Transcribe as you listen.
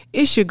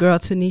It's your girl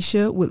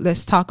Tanisha with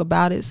Let's Talk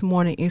About It's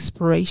Morning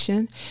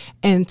Inspiration.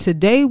 And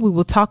today we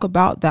will talk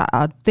about the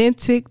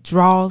authentic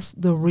draws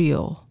the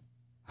real.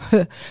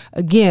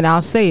 Again,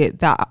 I'll say it.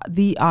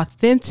 The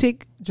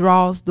authentic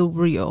draws the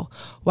real.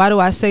 Why do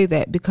I say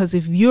that? Because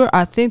if you're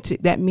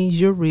authentic, that means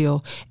you're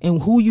real.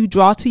 And who you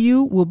draw to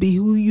you will be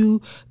who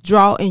you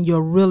draw in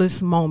your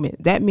realest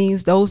moment. That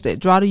means those that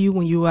draw to you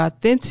when you're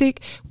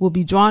authentic will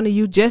be drawn to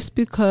you just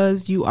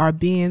because you are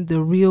being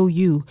the real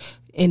you.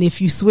 And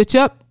if you switch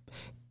up,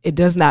 it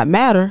does not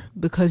matter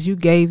because you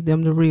gave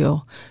them the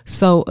real.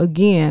 So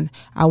again,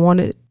 I want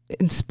to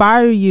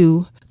inspire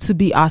you to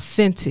be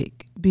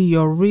authentic, be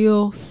your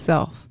real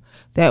self.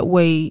 That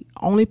way,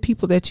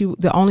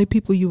 the only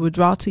people you will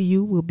draw to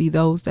you will be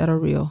those that are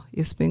real.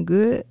 It's been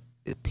good.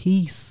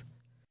 Peace.